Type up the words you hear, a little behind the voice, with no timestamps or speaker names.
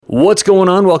What's going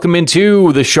on? Welcome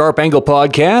into the Sharp Angle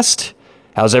Podcast.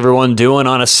 How's everyone doing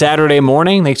on a Saturday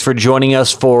morning? Thanks for joining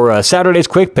us for Saturday's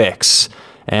Quick Picks.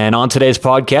 And on today's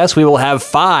podcast, we will have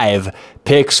 5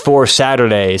 picks for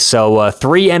Saturday. So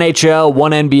 3 NHL,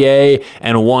 1 NBA,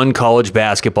 and 1 college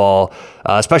basketball.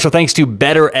 Special thanks to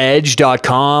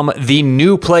BetterEdge.com, the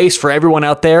new place for everyone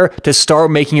out there to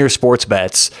start making your sports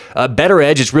bets.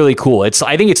 BetterEdge is really cool.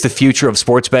 I think it's the future of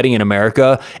sports betting in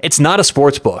America. It's not a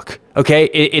sports book, okay?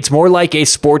 It's more like a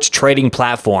sports trading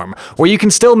platform where you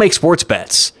can still make sports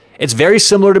bets. It's very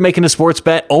similar to making a sports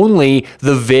bet, only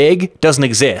the VIG doesn't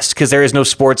exist because there is no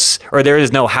sports or there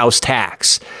is no house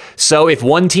tax. So if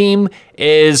one team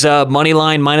is money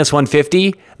line minus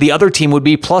 150, the other team would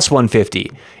be plus 150.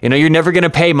 You know, you're never going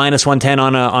to pay minus 110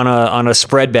 on a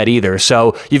spread bet either.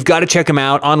 So you've got to check them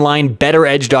out online,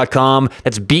 betteredge.com.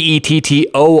 That's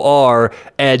BETTOR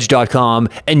edge.com,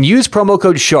 and use promo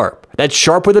code SHARP. That's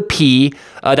SHARP with a P.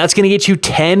 That's going to get you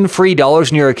 $10 free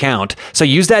in your account. So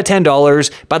use that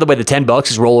 $10. By the way, the $10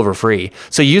 is rollover free.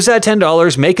 So use that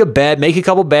 $10, make a bet, make a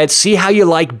couple bets, see how you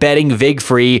like betting VIG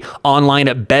free online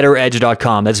at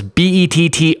betteredge.com. That's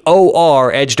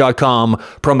BETTOR edge.com,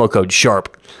 promo code SHARP.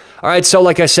 All right, so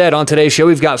like I said, on today's show,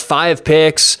 we've got 5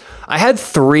 picks. I had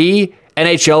 3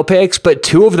 NHL picks, but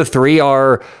 2 of the 3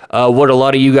 are what a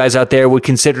lot of you guys out there would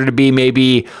consider to be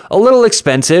maybe a little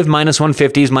expensive, minus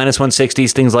 150s, minus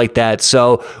 160s, things like that.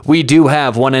 So we do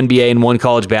have 1 NBA and 1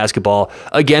 college basketball.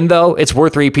 Again, though, it's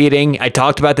worth repeating. I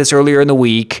talked about this earlier in the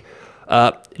week.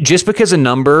 Just because a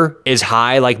number is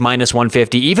high, like minus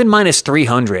 150, even minus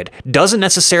 300, doesn't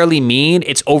necessarily mean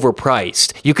it's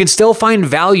overpriced. You can still find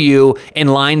value in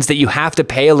lines that you have to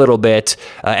pay a little bit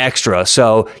extra.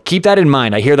 So keep that in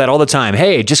mind. I hear that all the time.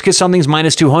 Hey, just because something's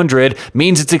minus 200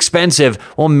 means it's expensive.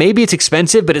 Well, maybe it's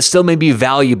expensive, but it still may be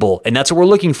valuable. And that's what we're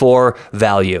looking for,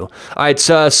 value. All right,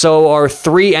 so our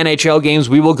 3 NHL games,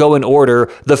 we will go in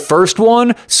order. The first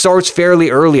one starts fairly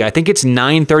early. I think it's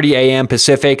 9:30 a.m.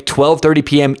 Pacific, 12:30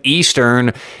 p.m.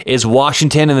 Eastern is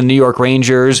Washington and the New York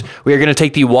Rangers. We are going to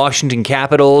take the Washington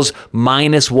Capitals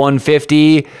minus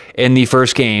 150 in the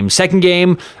first game. Second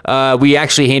game, we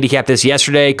actually handicapped this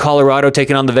yesterday. Colorado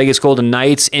taking on the Vegas Golden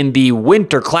Knights in the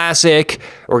Winter Classic.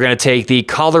 We're going to take the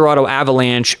Colorado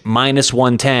Avalanche minus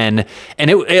 110, and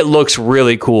it looks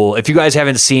really cool. If you guys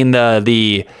haven't seen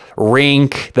the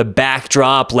rink, the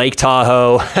backdrop, Lake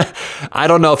Tahoe, I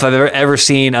don't know if I've ever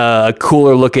seen a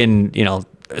cooler looking,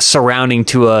 surrounding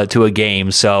to a game.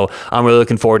 So I'm really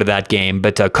looking forward to that game.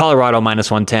 But Colorado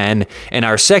minus 110 in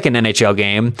our second NHL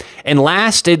game. And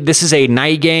last, this is a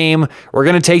night game. We're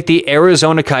going to take the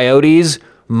Arizona Coyotes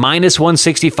minus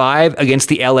 165 against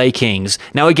the LA Kings.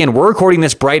 Now, again, we're recording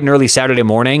this bright and early Saturday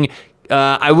morning.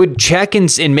 I would check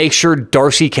and make sure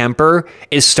Darcy Kemper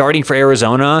is starting for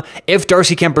Arizona. If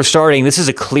Darcy Kemper's starting, this is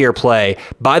a clear play.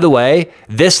 By the way,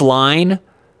 this line,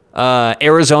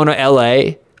 Arizona,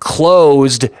 LA,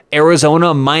 closed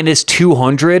Arizona minus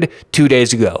 200 2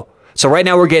 days ago. So right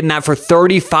now we're getting that for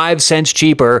 35 cents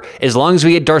cheaper. As long as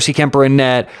we get Darcy Kemper in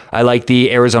net, I like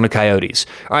the Arizona Coyotes.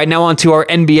 All right, now on to our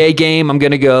NBA game. I'm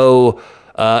going to go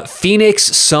Phoenix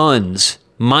Suns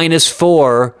minus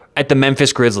 4 at the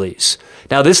Memphis Grizzlies.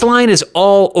 Now this line is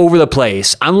all over the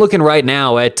place. I'm looking right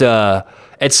now at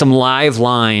some live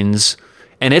lines,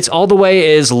 and it's all the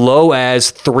way as low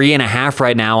as 3.5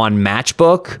 right now on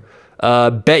Matchbook.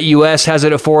 BetUS has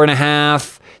it at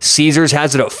 4.5. Caesars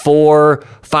has it at 4.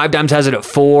 5 Dimes has it at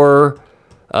 4.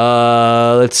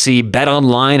 Let's see.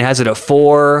 BetOnline has it at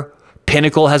 4.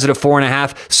 Pinnacle has it at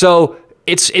 4.5. So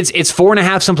it's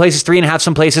 4.5 some places, 3.5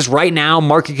 some places. Right now,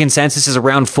 market consensus is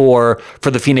around 4 for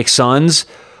the Phoenix Suns.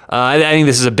 I think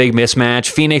this is a big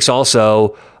mismatch. Phoenix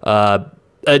also.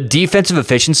 Defensive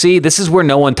efficiency, this is where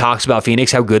no one talks about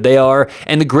Phoenix, how good they are.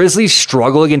 And the Grizzlies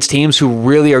struggle against teams who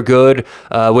really are good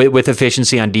with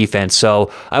efficiency on defense.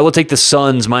 So I will take the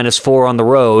Suns minus 4 on the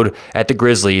road at the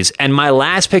Grizzlies. And my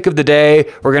last pick of the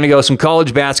day, we're going to go some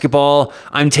college basketball.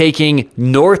 I'm taking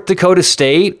North Dakota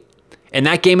State, and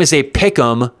that game is a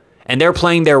pick'em, and they're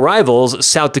playing their rivals,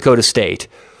 South Dakota State.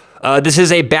 This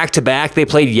is a back-to-back. They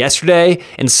played yesterday,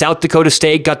 and South Dakota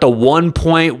State got the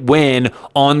 1-point win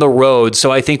on the road.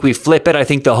 So I think we flip it. I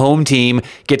think the home team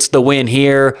gets the win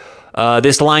here.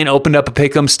 This line opened up a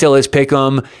pick'em, still is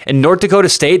pick'em. And North Dakota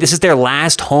State, this is their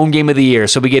last home game of the year.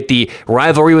 So we get the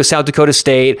rivalry with South Dakota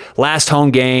State, last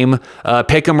home game,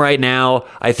 pick'em right now.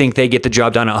 I think they get the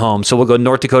job done at home. So we'll go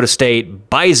North Dakota State,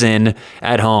 Bison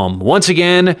at home. Once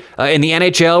again, in the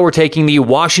NHL, we're taking the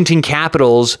Washington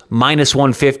Capitals minus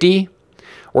 150.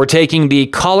 We're taking the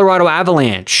Colorado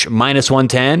Avalanche minus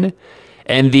 110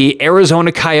 and the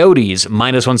Arizona Coyotes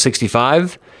minus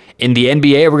 165. In the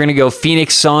NBA, we're going to go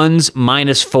Phoenix Suns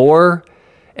 -4.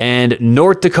 And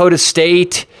North Dakota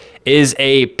State is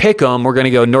a pick'em. We're going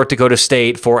to go North Dakota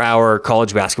State for our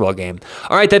college basketball game.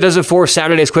 All right, that does it for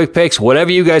Saturday's Quick Picks.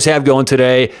 Whatever you guys have going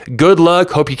today, good luck.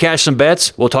 Hope you cash some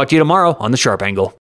bets. We'll talk to you tomorrow on The Sharp Angle.